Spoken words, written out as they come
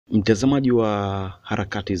Mtazamaji wa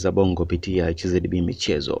harakati za Bongo pitia HZB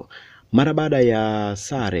michezo. Mara baada ya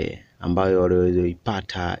sare ambayo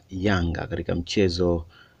walioipata Yanga katika mchezo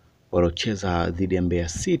waliocheza dhidi ya Mbeya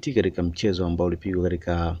City katika mchezo ambao ulipigwa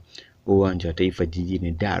katika uwanja wa Taifa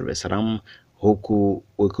jijini Dar es Salaam, huku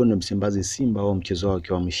wekundu Msimbazi Simba wao mchezo wao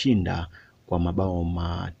wakiwa wameshinda kwa mabao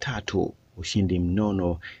matatu, ushindi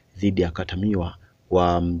mnono dhidi ya katamiwa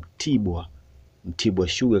wa Mtibwa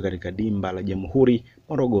Sugar katika dimba la Jamhuri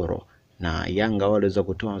Morogoro, na Yanga waliweza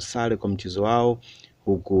kutoa sare kwa mchezo wao,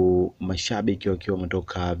 huku mashabiki wakiwa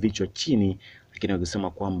wametoka vichwa chini, lakini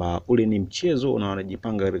wakisema kwamba ule ni mchezo na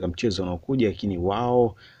wanajipanga katika mchezo unaokuja, lakini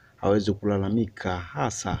wao hawezi kulalamika,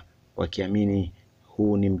 hasa wakiamini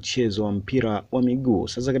huu ni mchezo wa mpira wa miguu.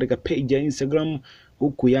 Sasa katika page ya Instagram,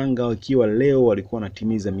 huku Yanga wakiwa leo walikuwa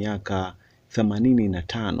wanatimiza miaka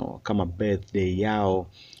 85 kama birthday yao,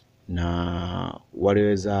 na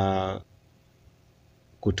waliweza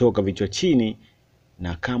kutoka vichwa chini,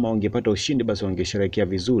 na kama wangepata ushindi basi wangesherehekea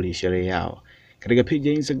vizuri sherehe yao. Katika page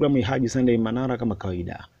ya Instagram ya Haji Manara kama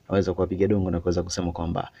kawaida aweza kuwapiga dongo na kuweza kusema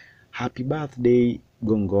kwamba happy birthday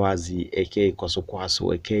Gongoazi aka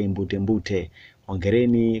Kwasukwasu aka Mbute Mbute,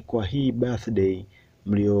 hongereni kwa hii birthday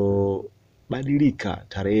mliobadilika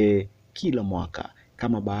tarehe kila mwaka,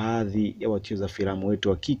 kama baadhi ya wacheza filamu wetu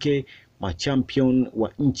wa kike machampion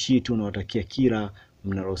wa nchi tunawatakia kila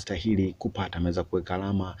mnalostahili kupata. Ameweza kuweka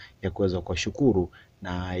alama ya kuweza kuwashukuru,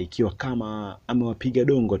 na ikiwa kama amewapiga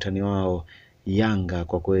dongo tani wao Yanga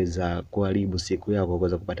kwa kuweza kuharibu siku yao kwa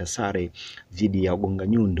kuweza kupata sare dhidi ya Gonga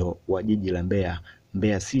Nyundo wa jiji la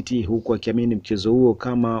Mbeya City, huku akiamini mchezo huo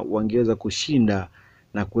kama wangeweza kushinda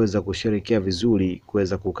na kuweza kusherehekea vizuri,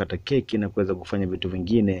 kuweza kukata keki na kuweza kufanya vitu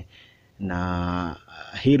vingine, na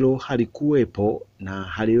hilo halikuwepo na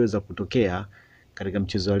haliweza kutokea katika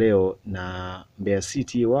mchezo leo, na Mbeya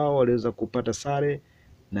City wao waliweza kupata sare,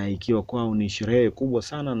 na ikiwa kwao ni sherehe kubwa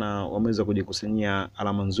sana, na wameweza kujikusanyia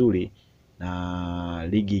alama nzuri, na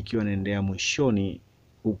ligi ikiwa inaendelea mwishoni,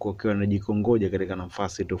 huko wakiwa wanajikongoja katika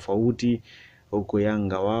nafasi tofauti, huko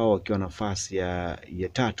Yanga wao wakiwa nafasi ya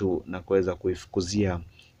tatu na kuweza kuifukuzia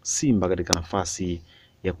Simba katika nafasi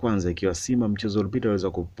ya kwanza, ikiwa Simba mchezo uliopita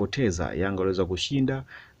waliweza kupoteza, Yanga waliweza kushinda,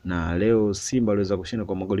 na leo Simba waliweza kushinda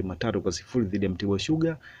kwa magoli 3-0 dhidi ya Mtibwa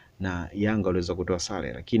Sugar, na Yanga waliweza kutoa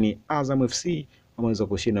sare, lakini Azam FC wameweza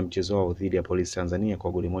kushinda mchezo wao dhidi ya Polisi Tanzania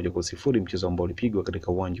kwa goli 1-0, mchezo ambao ulipigwa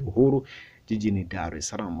katika uwanja Uhuru jijini Dar es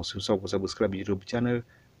Salaam. Usisahau kusubscribe YouTube channel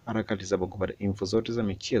Harakati za Bongo kupata info zote za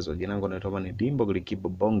michezo. Jina langu naitwa Bongo, golikipa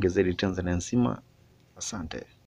bonge zaidi Tanzania nzima. Asante.